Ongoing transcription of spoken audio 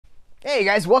Hey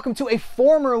guys, welcome to a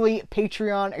formerly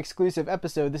Patreon exclusive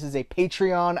episode. This is a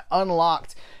Patreon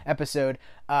unlocked episode.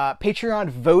 Patreon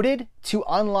voted to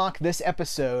unlock this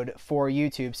episode for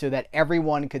YouTube so that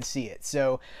everyone could see it.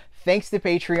 So thanks to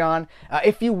Patreon.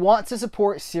 If you want to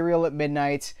support Cereal at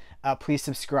Midnight, please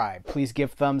subscribe. Please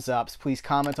give thumbs ups. Please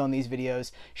comment on these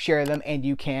videos, share them, and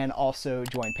you can also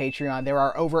join Patreon. There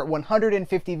are over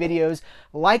 150 videos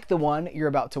like the one you're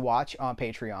about to watch on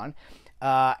Patreon.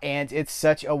 And it's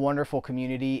such a wonderful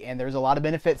community, and there's a lot of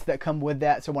benefits that come with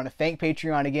that. So I want to thank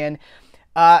Patreon again.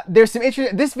 There's some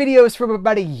interest. This video is from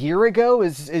about a year ago,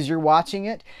 as you're watching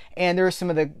it, and there are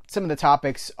some of the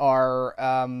topics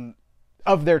are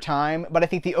of their time. But I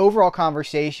think the overall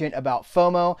conversation about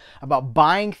FOMO, about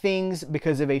buying things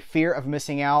because of a fear of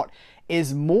missing out,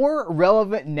 is more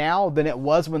relevant now than it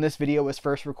was when this video was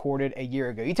first recorded a year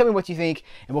ago. You tell me what you think,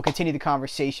 and we'll continue the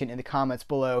conversation in the comments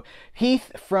below. Heath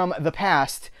from the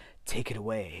past, take it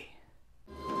away.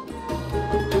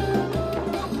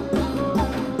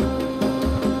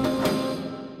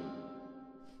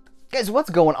 Guys, what's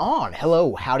going on?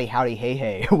 Hello, howdy, howdy, hey,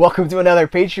 hey. Welcome to another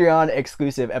Patreon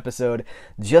exclusive episode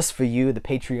just for you, the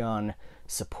Patreon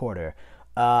supporter.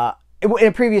 In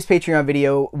a previous Patreon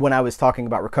video, when I was talking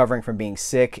about recovering from being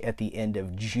sick at the end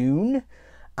of June,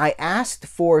 I asked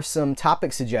for some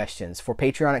topic suggestions for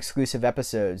Patreon exclusive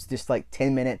episodes, just like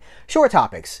 10-minute short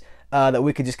topics that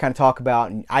we could just kind of talk about,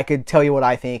 and I could tell you what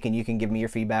I think, and you can give me your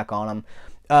feedback on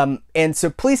them. And so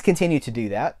please continue to do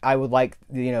that. I would like,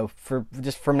 for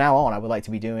just from now on, I would like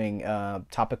to be doing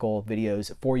topical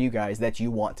videos for you guys that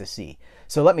you want to see.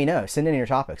 So let me know. Send in your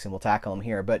topics, and we'll tackle them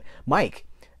here. But Mike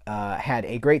had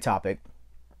a great topic,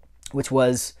 which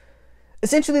was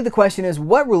essentially the question is,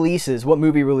 what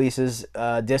movie releases,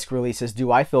 disc releases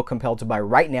do I feel compelled to buy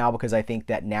right now because I think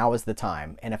that now is the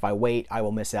time, and if I wait, I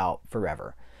will miss out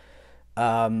forever.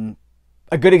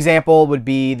 A good example would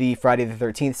be the Friday the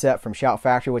 13th set from Shout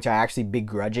Factory, which I actually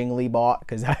begrudgingly bought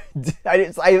because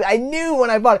I knew when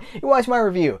I bought it. You watch my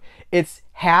review. It's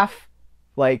half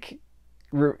like...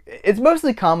 It's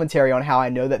mostly commentary on how I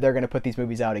know that they're going to put these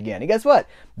movies out again. And guess what?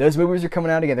 Those movies are coming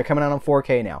out again. They're coming out on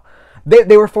 4K now.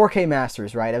 They were 4K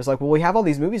masters, right? I was like, well, we have all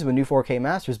these movies with new 4K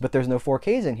masters, but there's no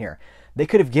 4Ks in here. They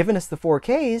could have given us the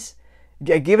 4Ks,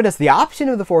 given us the option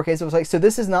of the 4Ks. So it was like, so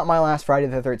this is not my last Friday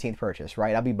the 13th purchase,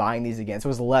 right? I'll be buying these again. So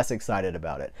I was less excited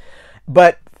about it.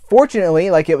 But fortunately,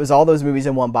 like, it was all those movies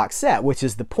in one box set, which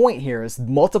is the point here, is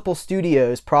multiple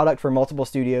studios, product for multiple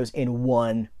studios in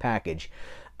one package.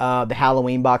 The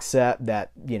Halloween box set, that,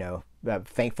 I'm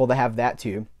thankful to have that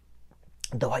too.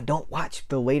 Though I don't watch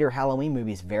the later Halloween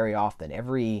movies very often,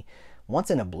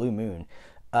 once in a blue moon.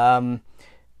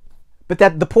 But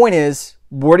the point is,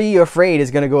 what are you afraid is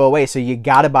going to go away? So you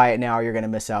got to buy it now or you're going to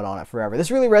miss out on it forever.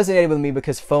 This really resonated with me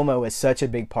because FOMO is such a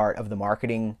big part of the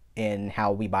marketing in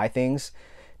how we buy things.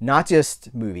 Not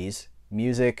just movies,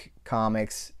 music,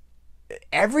 comics,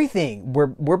 everything.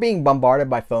 We're being bombarded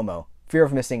by FOMO, fear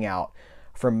of missing out,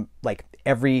 from like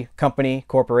every company,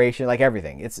 corporation, like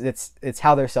everything. It's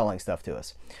how they're selling stuff to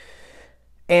us.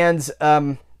 And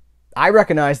I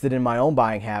recognize that in my own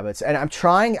buying habits, and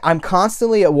I'm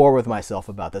constantly at war with myself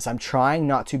about this. I'm trying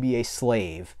not to be a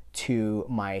slave to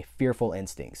my fearful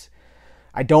instincts.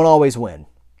 I don't always win.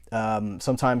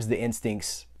 Sometimes the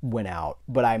instincts win out,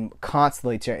 but I'm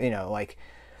constantly,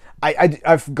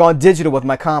 I've gone digital with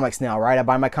my comics now, right? I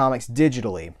buy my comics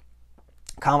digitally.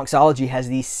 Comixology has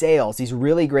these sales, these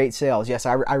really great sales. Yes,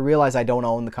 I realize I don't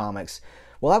own the comics.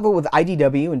 Well, but with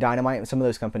IDW and Dynamite and some of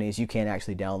those companies, you can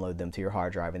actually download them to your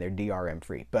hard drive, and they're DRM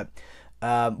free. But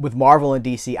with Marvel and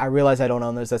DC, I realize I don't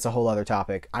own those. That's a whole other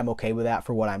topic. I'm okay with that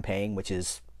for what I'm paying, which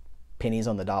is pennies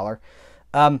on the dollar.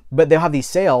 But they'll have these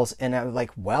sales, and I'm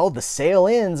like, well, the sale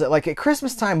ends at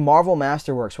Christmas time. Marvel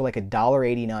Masterworks were like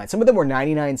 $1.89. Some of them were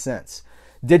 99 cents.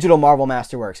 Digital Marvel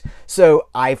Masterworks. So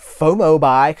I FOMO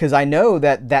buy because I know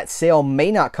that sale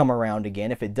may not come around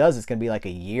again. If it does, it's going to be like a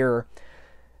year.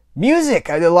 Music.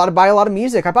 I buy a lot of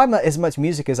music. I buy as much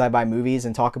music as I buy movies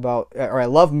and talk about, or I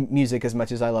love music as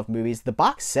much as I love movies. The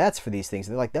box sets for these things,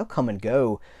 they'll come and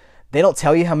go. They don't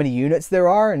tell you how many units there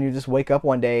are, and you just wake up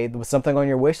one day with something on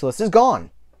your wish list is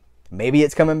gone. Maybe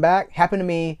it's coming back. Happened to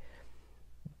me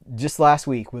just last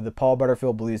week with the Paul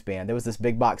Butterfield Blues Band. There was this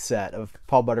big box set of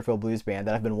Paul Butterfield Blues Band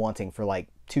that I've been wanting for like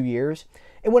 2 years.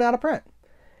 It went out of print.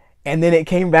 And then it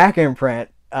came back in print.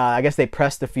 I guess they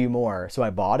pressed a few more. So I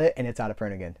bought it and it's out of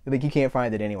print again. Like, you can't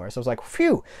find it anywhere. So I was like,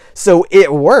 phew. So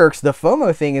it works. The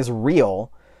FOMO thing is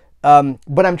real.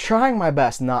 But I'm trying my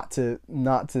best not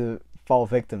to fall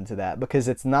victim to that, because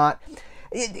it's not...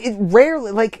 It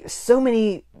rarely... Like, so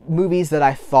many movies that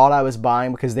I thought I was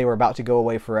buying because they were about to go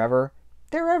away forever,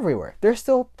 they're everywhere. They're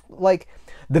still like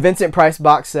the Vincent Price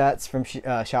box sets from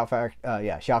Shout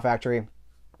Factory.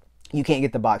 You can't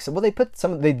get the box set. Well,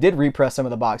 they did repress some of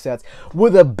the box sets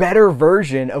with a better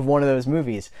version of one of those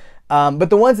movies. But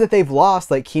the ones that they've lost,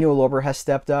 like Kino Lorber has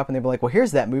stepped up and they've been like, well,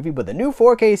 here's that movie with a new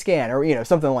 4K scan, or, you know,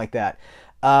 something like that.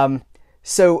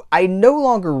 So I no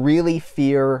longer really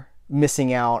fear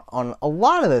missing out on a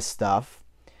lot of this stuff.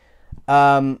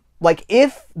 Like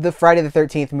if the Friday the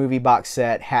 13th movie box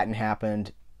set hadn't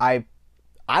happened, I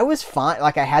was fine.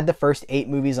 Like I had the first 8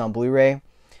 movies on Blu-ray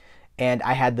and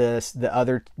I had the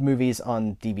other movies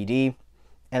on DVD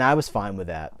and I was fine with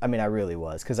that. I mean, I really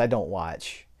was, because I don't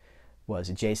watch, was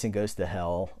it Jason Goes to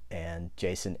Hell and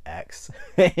Jason X?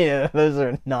 Yeah, those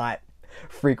are not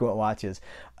frequent watches.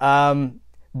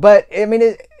 But I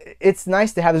mean, it's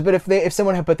nice to have this. But if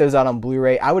someone had put those out on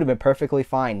Blu-ray, I would have been perfectly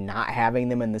fine not having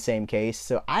them in the same case.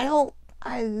 So I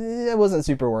wasn't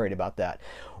super worried about that.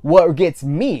 What gets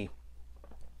me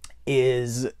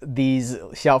is these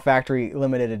Shout Factory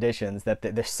limited editions, that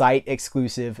the site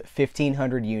exclusive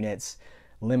 1,500 units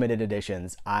limited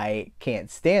editions. I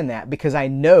can't stand that, because I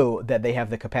know that they have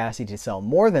the capacity to sell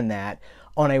more than that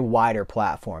on a wider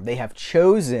platform. They have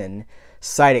chosen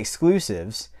site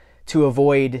exclusives to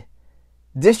avoid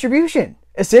distribution.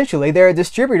 Essentially, they're a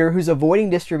distributor who's avoiding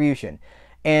distribution.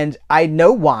 And I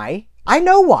know why. I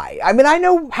mean, I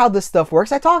know how this stuff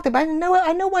works. I talked about it.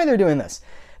 I know why they're doing this.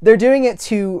 They're doing it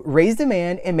to raise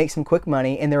demand and make some quick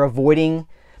money, and they're avoiding...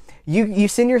 You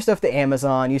send your stuff to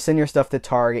Amazon, you send your stuff to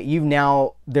Target,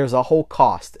 there's a whole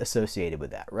cost associated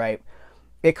with that, right?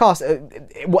 It costs...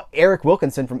 what Eric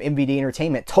Wilkinson from MVD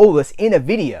Entertainment told us in a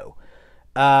video,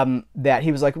 that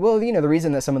he was like, well, you know, the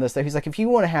reason that some of this stuff, he's like, if you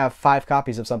want to have 5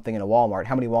 copies of something in a Walmart,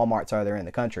 how many Walmarts are there in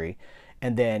the country?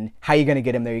 And then how are you going to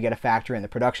get them there? You got to factor in the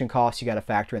production costs, you got to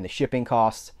factor in the shipping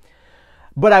costs.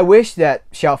 But I wish that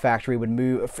Shout Factory would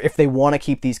move, if they want to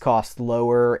keep these costs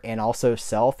lower and also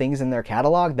sell things in their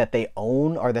catalog that they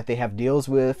own or that they have deals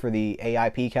with for the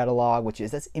AIP catalog,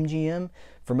 that's MGM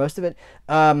for most of it.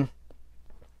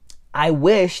 I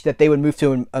wish that they would move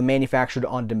to a manufactured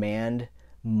on demand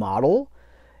model.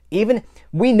 Even,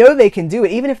 we know they can do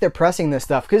it, even if they're pressing this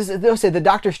stuff, because they'll say the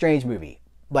Doctor Strange movie,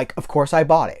 like, of course I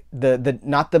bought it. The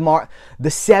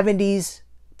 70s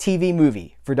TV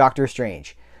movie for Doctor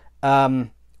Strange,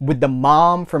 with the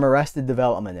mom from Arrested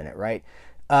Development in it, right?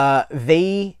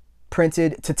 They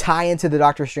printed, to tie into the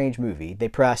Doctor Strange movie, they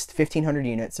pressed 1,500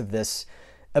 units of this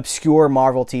obscure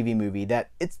Marvel TV movie that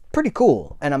it's pretty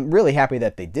cool, and I'm really happy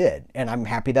that they did, and I'm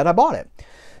happy that I bought it.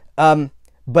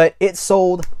 But it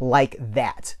sold like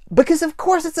that, because of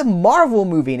course it's a Marvel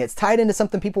movie and it's tied into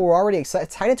something people were already excited.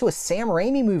 It's tied into a Sam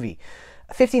Raimi movie.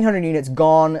 1,500 units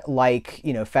gone, like,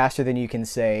 you know, faster than you can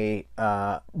say,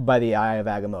 by the eye of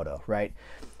Agamotto, right?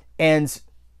 And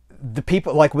the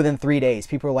people, like, within 3 days,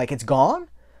 people are like, it's gone?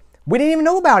 We didn't even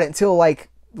know about it until, like,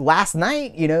 last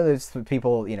night. You know, there's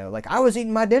people, you know, like, I was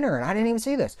eating my dinner and I didn't even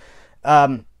see this.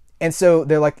 And so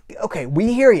they're like, okay,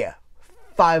 we hear you.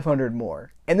 500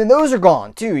 more. And then those are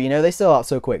gone too. You know, they sell out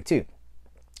so quick too.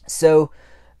 So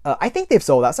I think they've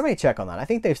sold out. Somebody check on that. I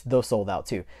think those sold out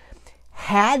too.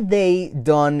 Had they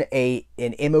done an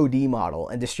MOD model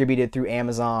and distributed through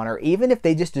Amazon, or even if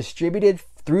they just distributed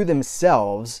through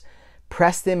themselves,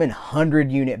 press them in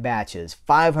 100 unit batches,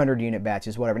 500 unit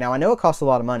batches, whatever. Now I know it costs a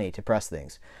lot of money to press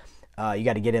things. You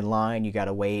got to get in line, you got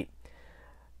to wait.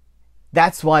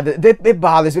 That's why it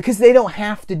bothers me, because they don't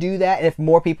have to do that. And if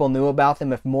more people knew about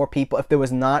them, if there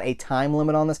was not a time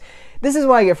limit on this is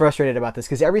why I get frustrated about this,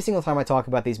 because every single time I talk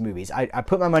about these movies, I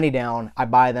put my money down, I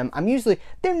buy them.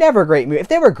 They're never great movies. If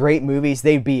they were great movies,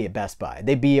 they'd be at Best Buy,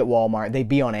 they'd be at Walmart, they'd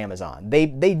be on Amazon. They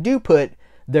do put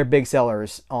their big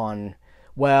sellers on,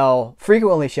 well,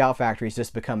 frequently Shout Factory is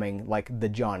just becoming like the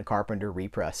John Carpenter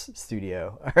repress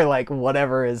studio, or like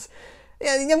whatever is...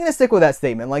 Yeah, I'm going to stick with that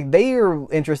statement. Like, they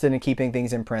are interested in keeping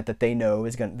things in print that they know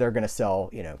they're going to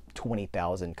sell, you know,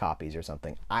 20,000 copies or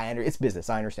something. It's business,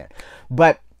 I understand.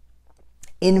 But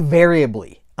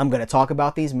invariably, I'm going to talk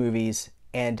about these movies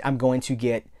and I'm going to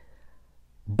get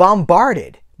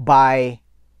bombarded by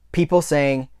people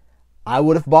saying, I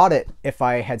would have bought it if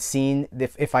I had seen,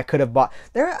 if I could have bought.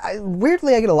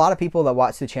 Weirdly, I get a lot of people that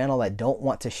watch the channel that don't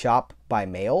want to shop by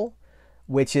mail,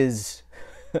 which is...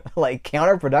 like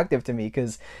counterproductive to me,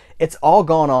 because it's all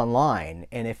gone online,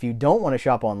 and if you don't want to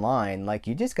shop online, like,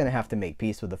 you're just going to have to make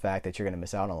peace with the fact that you're going to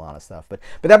miss out on a lot of stuff. But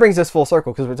that brings us full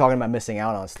circle, because we're talking about missing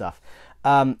out on stuff.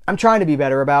 I'm trying to be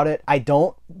better about it.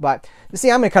 But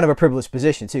see, I'm in kind of a privileged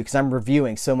position too, because I'm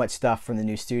reviewing so much stuff from the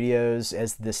new studios,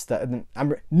 as this stuff,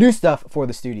 new stuff for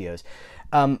the studios.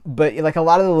 But like a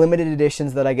lot of the limited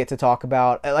editions that I get to talk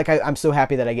about, like I'm so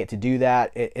happy that I get to do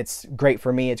that. It's great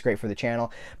for me. It's great for the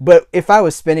channel. But if I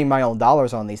was spending my own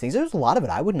dollars on these things, there's a lot of it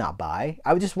I would not buy.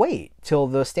 I would just wait till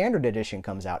the standard edition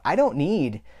comes out. I don't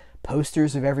need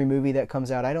posters of every movie that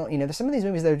comes out. I don't, there's some of these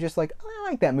movies that are just like, oh, I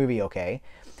like that movie, okay.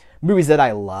 Movies that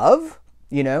I love,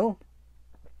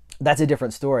 that's a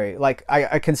different story. Like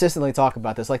I consistently talk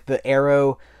about this, like the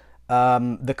Arrow,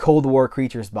 the Cold War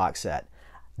Creatures box set.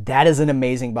 That is an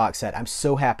amazing box set. I'm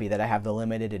so happy that I have the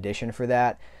limited edition for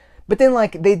that. But then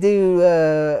like they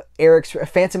do Eric's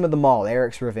Phantom of the Mall,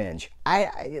 Eric's Revenge.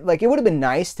 I like, it would have been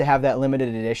nice to have that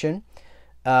limited edition.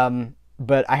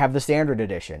 But I have the standard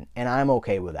edition, and I'm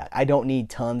okay with that. I don't need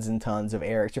tons and tons of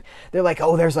Eric's. They're like,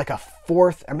 oh, there's like a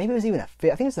fourth, or maybe it was even a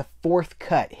fifth. I think it's the fourth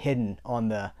cut hidden on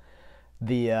the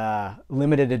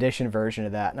limited edition version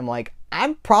of that. And I'm like,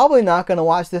 I'm probably not going to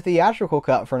watch the theatrical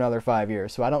cut for another 5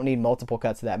 years, so I don't need multiple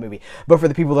cuts of that movie. But for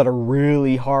the people that are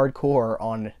really hardcore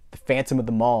on the Phantom of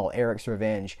the Mall, Eric's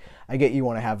Revenge, I get you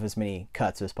want to have as many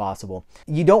cuts as possible.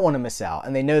 You don't want to miss out,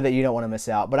 and they know that you don't want to miss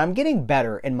out, but I'm getting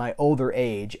better in my older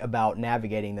age about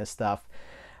navigating this stuff.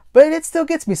 But it still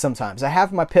gets me sometimes. I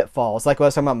have my pitfalls, like what I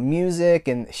was talking about, music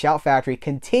and Shout Factory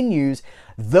continues.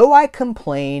 Though I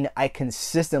complain, I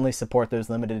consistently support those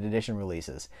limited edition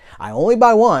releases. I only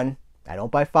buy one. I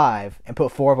don't buy 5 and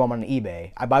put 4 of them on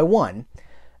eBay. I buy 1.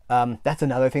 That's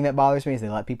another thing that bothers me is they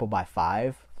let people buy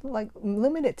 5. Like,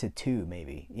 limit it to 2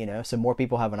 maybe, so more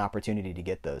people have an opportunity to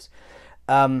get those.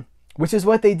 Which is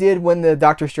what they did when the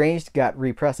Doctor Strange got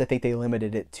repressed. I think they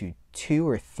limited it to 2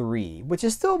 or 3, which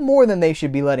is still more than they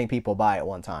should be letting people buy at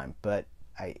one time. But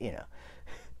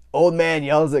old man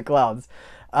yells at clouds.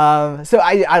 So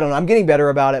I don't know. I'm getting better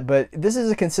about it, but this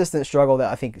is a consistent struggle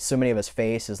that I think so many of us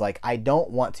face is like, I don't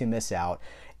want to miss out.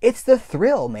 It's the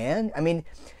thrill, man. I mean,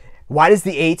 why does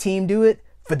the A-Team do it?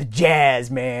 For the jazz,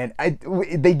 man.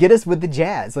 They get us with the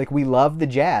jazz. Like, we love the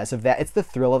jazz of that. It's the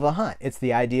thrill of the hunt. It's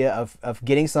the idea of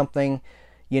getting something,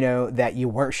 that you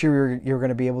weren't sure you're going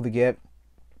to be able to get.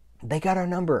 They got our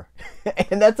number,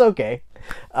 and that's okay.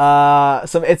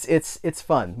 So it's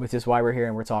fun, which is why we're here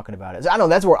and we're talking about it. So I know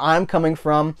that's where I'm coming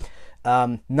from.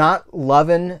 Not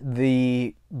loving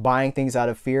the buying things out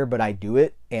of fear, but I do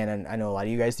it, and I know a lot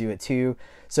of you guys do it too.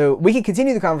 So we can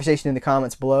continue the conversation in the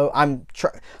comments below.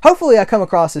 Hopefully I come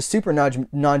across as super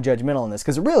non-judgmental in this,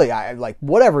 because really I like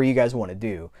whatever you guys want to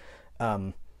do.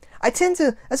 I tend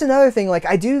to, that's another thing, like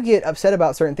I do get upset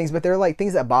about certain things, but they're like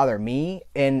things that bother me,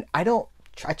 and I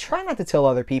try not to tell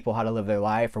other people how to live their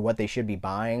life or what they should be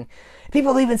buying.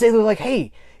 People even say, they're like,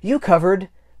 hey, you covered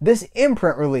this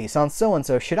imprint release on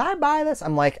so-and-so. Should I buy this?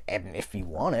 I'm like, if you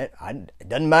want it, it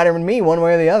doesn't matter to me one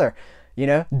way or the other.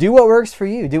 Do what works for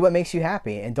you. Do what makes you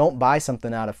happy. And don't buy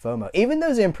something out of FOMO. Even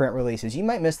those imprint releases, you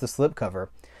might miss the slipcover.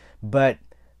 But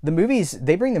the movies,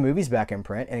 they bring the movies back in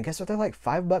print. And guess what? They're like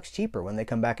 $5 cheaper when they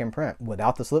come back in print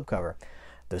without the slipcover.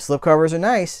 Those slipcovers are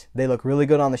nice. They look really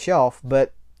good on the shelf.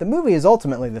 But the movie is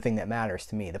ultimately the thing that matters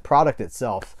to me. The product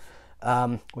itself.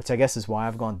 Which I guess is why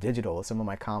I've gone digital with some of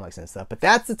my comics and stuff. But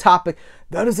that's the topic.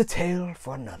 That is a tale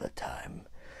for another time.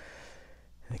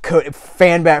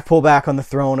 Pull back on the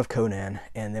throne of Conan.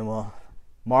 And then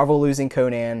Marvel losing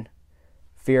Conan.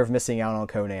 Fear of missing out on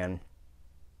Conan.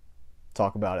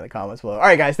 Talk about it in the comments below.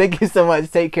 Alright guys, thank you so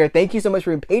much. Take care. Thank you so much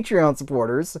for your Patreon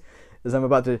supporters. As I'm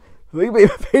about to leave my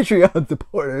Patreon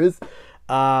supporters.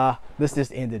 This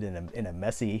just ended in a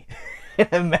messy...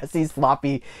 a messy,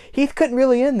 sloppy. Heath couldn't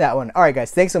really end that one. All right,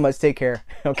 guys. Thanks so much. Take care.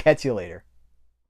 I'll catch you later.